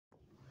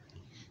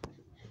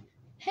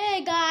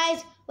Hey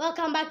guys,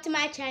 welcome back to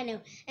my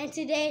channel, and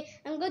today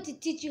I'm going to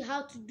teach you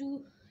how to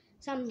do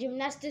some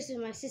gymnastics with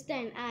my sister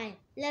and I.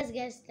 Let's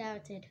get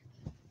started.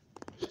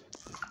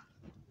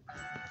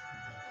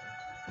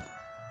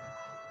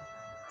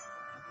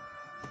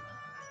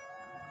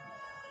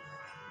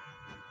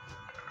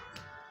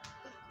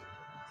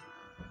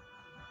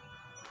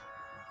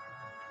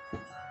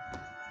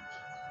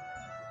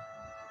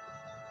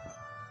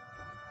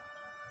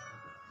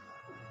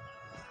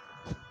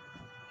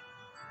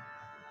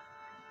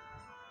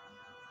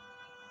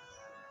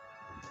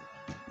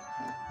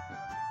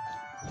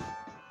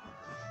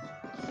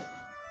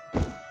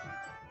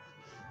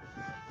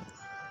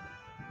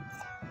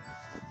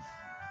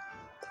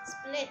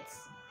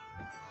 Splits.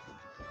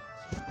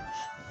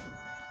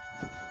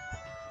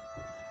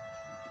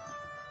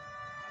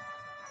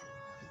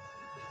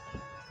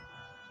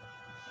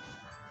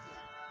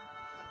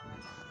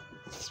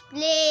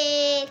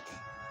 Split.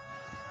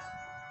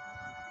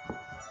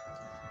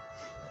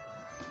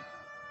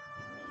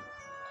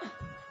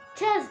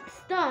 Chest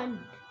stand.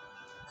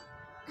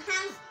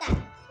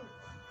 Handstand.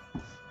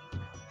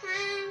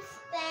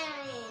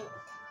 Handstand.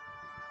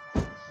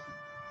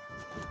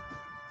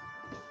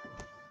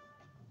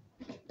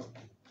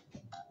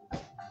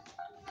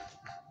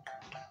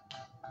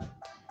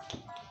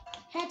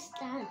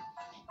 Headstand.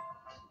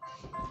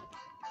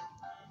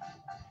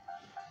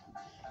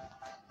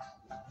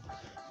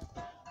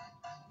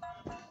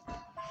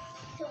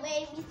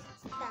 Wavy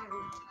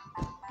stand.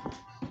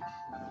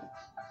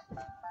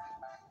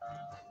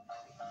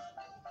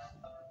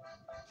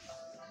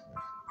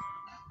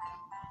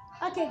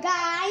 Okay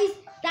guys,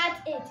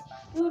 that's it.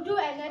 We'll do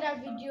another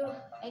video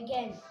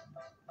again.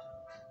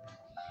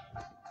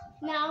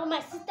 Now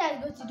my sister is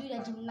going to do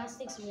the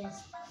gymnastics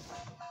rest.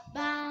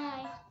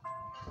 Bye.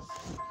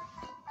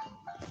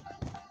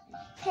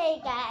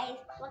 Hey guys,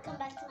 welcome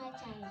back to my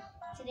channel.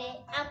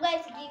 Today I'm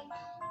going to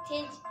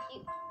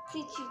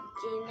teach you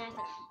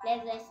gymnastics.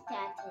 Let's get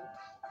started.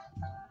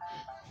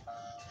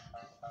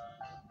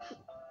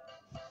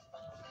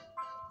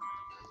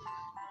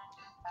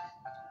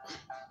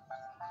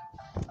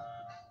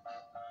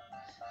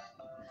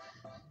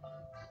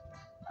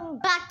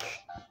 Back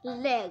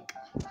leg.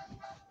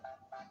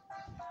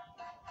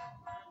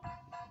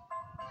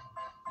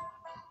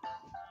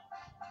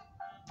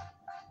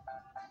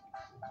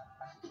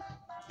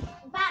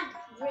 Back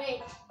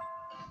bridge.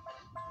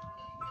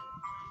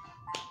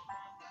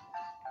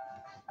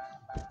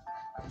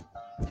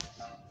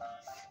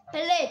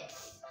 Splits.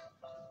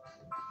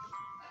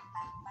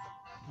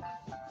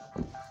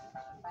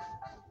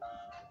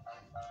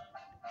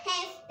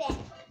 Handstand.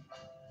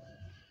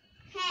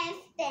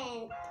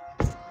 Handstand.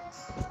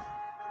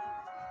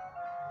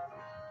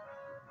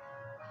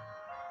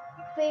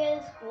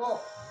 Fails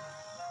walk.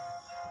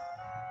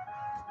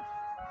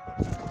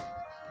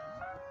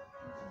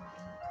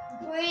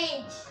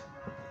 Bridge.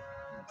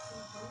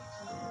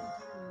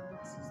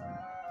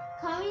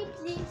 Can we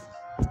please?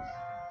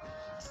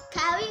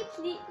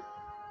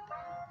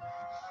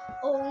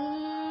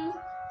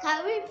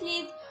 Can we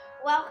please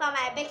welcome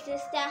my big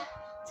sister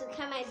to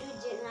come and do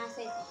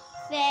gymnastics?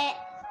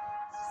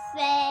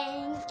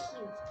 Thank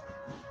you.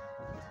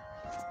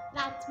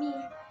 That's me,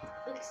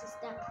 big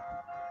sister.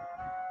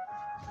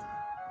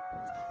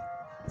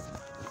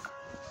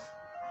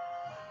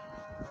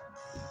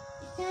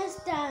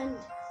 Handstand.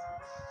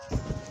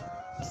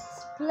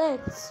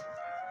 Splits.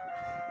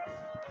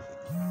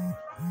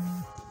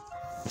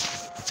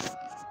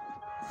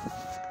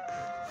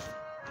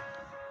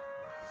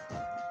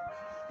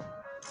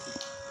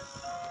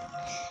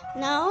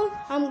 Now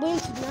I'm going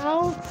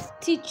to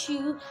teach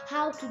you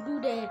how to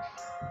do the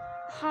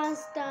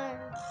handstand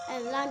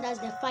and land as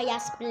the fire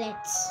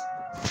splits.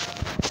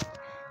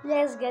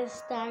 Let's get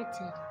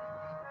started.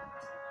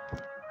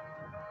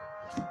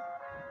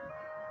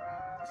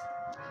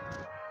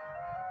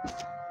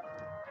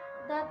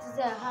 That is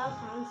a half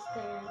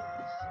handstand.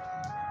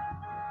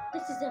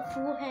 This is a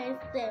full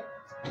handstand.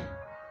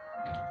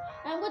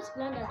 I'm going to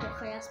land as the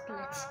fire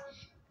split.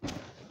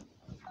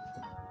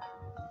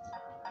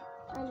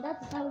 And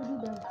that is how we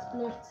do the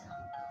split.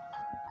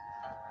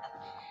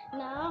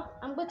 Now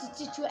I'm going to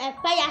teach you a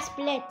fire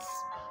split.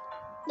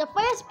 The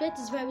fire split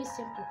is very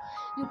simple.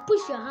 You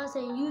push your hands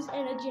and use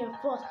energy and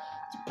force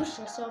to push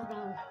yourself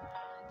down.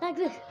 Like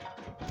this.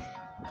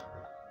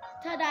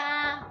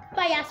 Ta-da!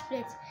 Fire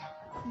split.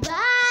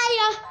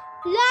 Bye!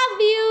 Love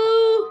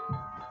you!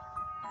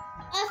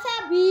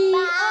 Also,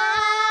 Bye!